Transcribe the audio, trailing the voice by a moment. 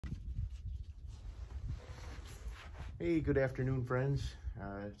Hey, good afternoon, friends.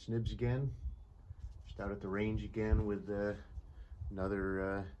 It's Nibs again. Just out at the range again with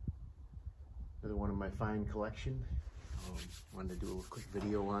another one of my fine collection. Wanted to do a quick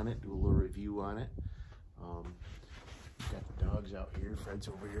video on it, do a little review on it. Got the dogs out here. Fred's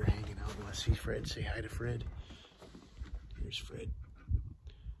over here hanging out. Want to see Fred? Say hi to Fred. Here's Fred.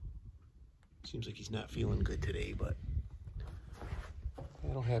 Seems like he's not feeling good today, but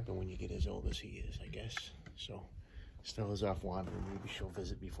that'll happen when you get as old as he is, I guess. So Stella's off wandering. Maybe she'll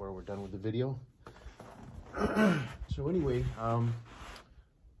visit before we're done with the video. So anyway,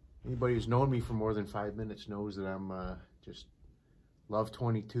 anybody who's known me for more than 5 minutes knows that I'm just love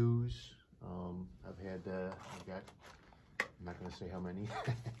 22s. I've got, I'm not going to say how many.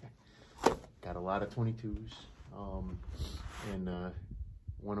 Got a lot of 22s. And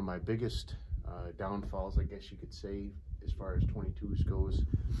one of my biggest downfalls, I guess you could say, as far as 22s goes,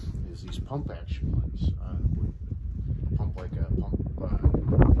 is these pump action ones. Pump like a pump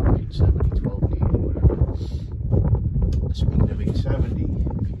 870, 12 gauge, whatever. Speaking of 870,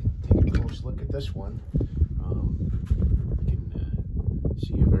 if you take a close look at this one, you can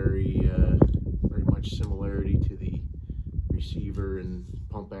see a very much similarity to the receiver and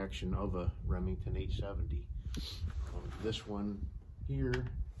pump action of a Remington 870. This one here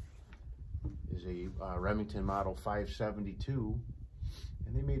is a Remington model 572,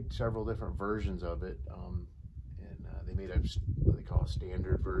 and they made several different versions of it. They made what they call a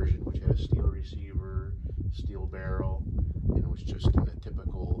standard version, which had a steel receiver, steel barrel, and it was just in the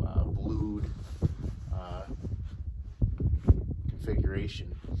typical blued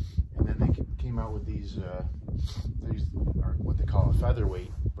configuration. And then they came out with these are what they call a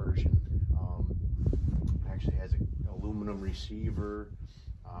featherweight version. It actually has an aluminum receiver,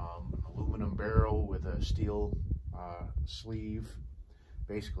 an aluminum barrel with a steel sleeve,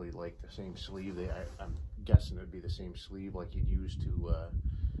 basically like the same sleeve. I'm guessing it'd be the same sleeve like you'd use to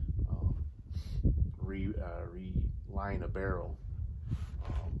reline a barrel.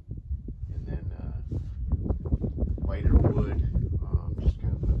 And then lighter wood, just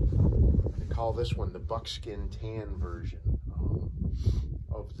kind of they call this one the buckskin tan version.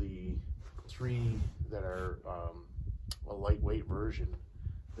 Of the three that are a lightweight version,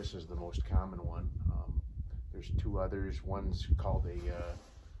 this is the most common one. There's two others. One's called a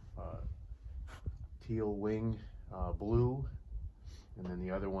teal wing blue, and then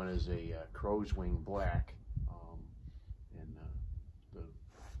the other one is a crow's wing black.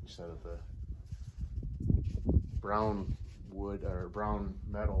 Instead of the brown wood or brown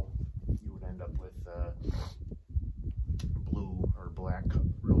metal, you would end up with blue or black,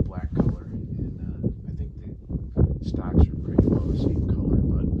 real black color. And I think the stocks are pretty well the same color,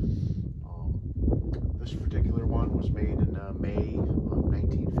 but this particular one was made in May of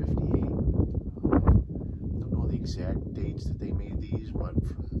 1958. Don't know the exact dates that they made these, but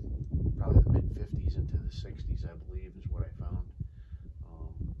from probably the mid-50s into the 60s, I believe, is what I found.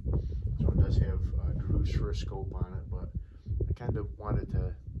 So it does have grooves for a scope on it, but I kind of wanted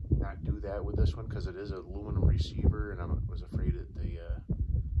to not do that with this one because it is an aluminum receiver, and I was afraid that the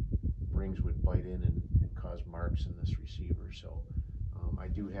rings would bite in and cause marks in this receiver. So I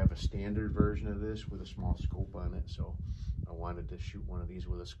do have a standard version of this with a small scope on it, so I wanted to shoot one of these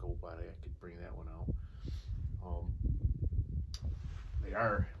with a scope on it. I could bring that one out. They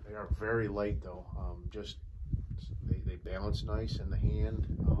are very light though. Just they balance nice in the hand.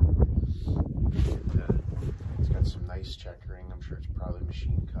 It's got some nice checkering. I'm sure it's probably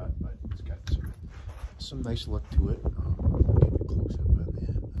machine cut, but it's got some nice look to it. Get a close up on that.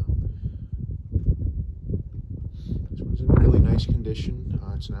 This one's in really nice condition.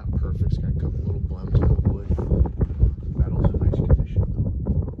 It's not perfect. It's got a couple little blems on the wood. The metal's in nice condition though.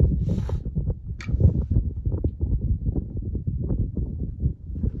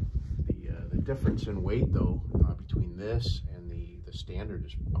 The difference in weight though between this and the standard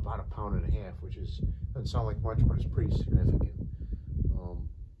is about 1.5 pounds, which doesn't sound like much, but it's pretty significant.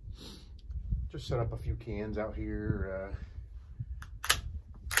 Just set up a few cans out here,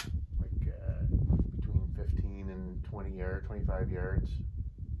 between 15 and 25 yards,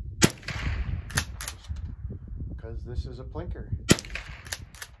 because this is a plinker.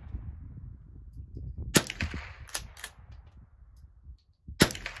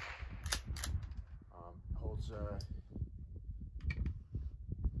 Holds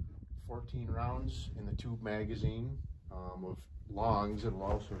 14 rounds in the tube magazine of longs. It'll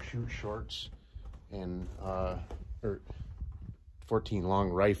also shoot shorts and or 14 long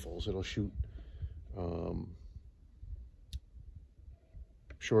rifles. It'll shoot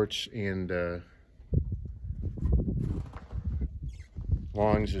shorts and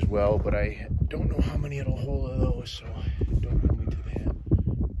longs as well, but I don't know how many it'll hold of those, so don't hold me to that.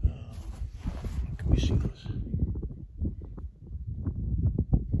 Can we see those?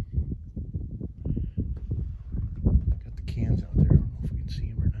 Got the cans out there. I don't know if we can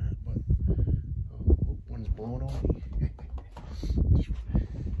see them or not, but oh, one's blowing on me.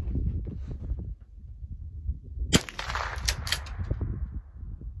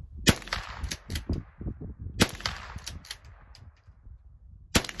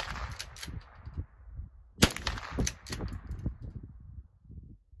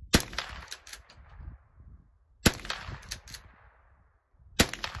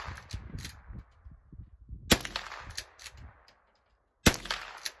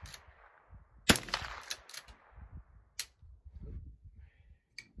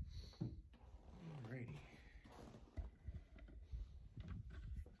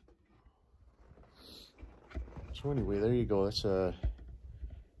 So anyway, there you go. That's a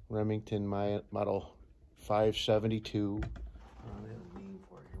Remington model 572. I have a name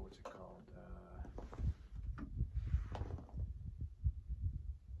for it here. What's it called?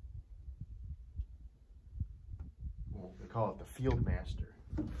 Well, they call it the Fieldmaster.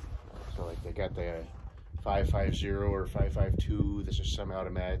 So like they got the 550 or 552. This is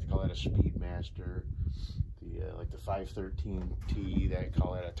semi-automatic. They call that a Speedmaster. Like the 513T, they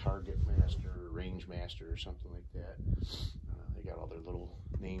call that a Target Master, or Range Master, or something like that. They got all their little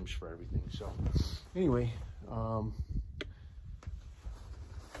names for everything. So anyway,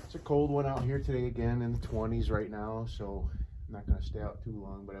 it's a cold one out here today again, in the 20s right now, so I'm not going to stay out too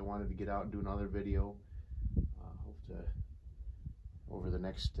long, but I wanted to get out and do another video. Hope to, over the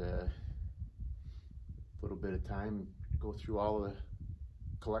next little bit of time, go through all of the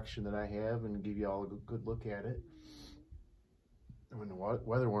collection that I have and give you all a good look at it. When the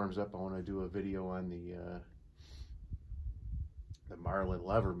weather warms up, I want to do a video on the Marlin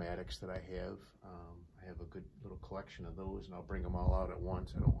lever-matics that I have. I have a good little collection of those, and I'll bring them all out at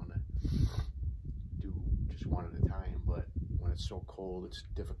once. I don't want to do just one at a time, but when it's so cold, it's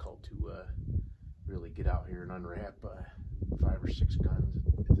difficult to really get out here and unwrap 5 or 6 guns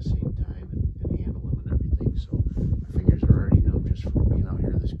at the same time and handle them and everything. So my fingers are already numb just from being out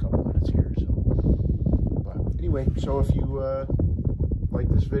here this couple minutes here. So, but anyway, so if you like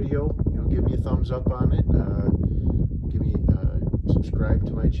this video, give me a thumbs up on it. Give me subscribe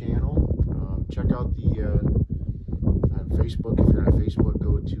to my channel. Check out the on Facebook. If you're on Facebook,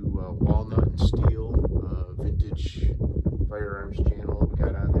 go to Walnut and Steel Vintage Firearms channel. We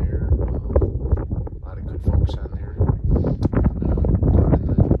got on there a lot of good folks on there. Down in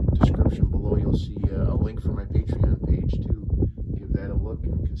the description below, you'll see a link for my Patreon page too. Give that a look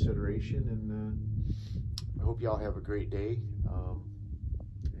and consideration, and I hope y'all have a great day.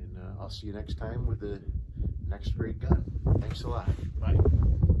 I'll see you next time with the next great gun. Thanks a lot. Bye.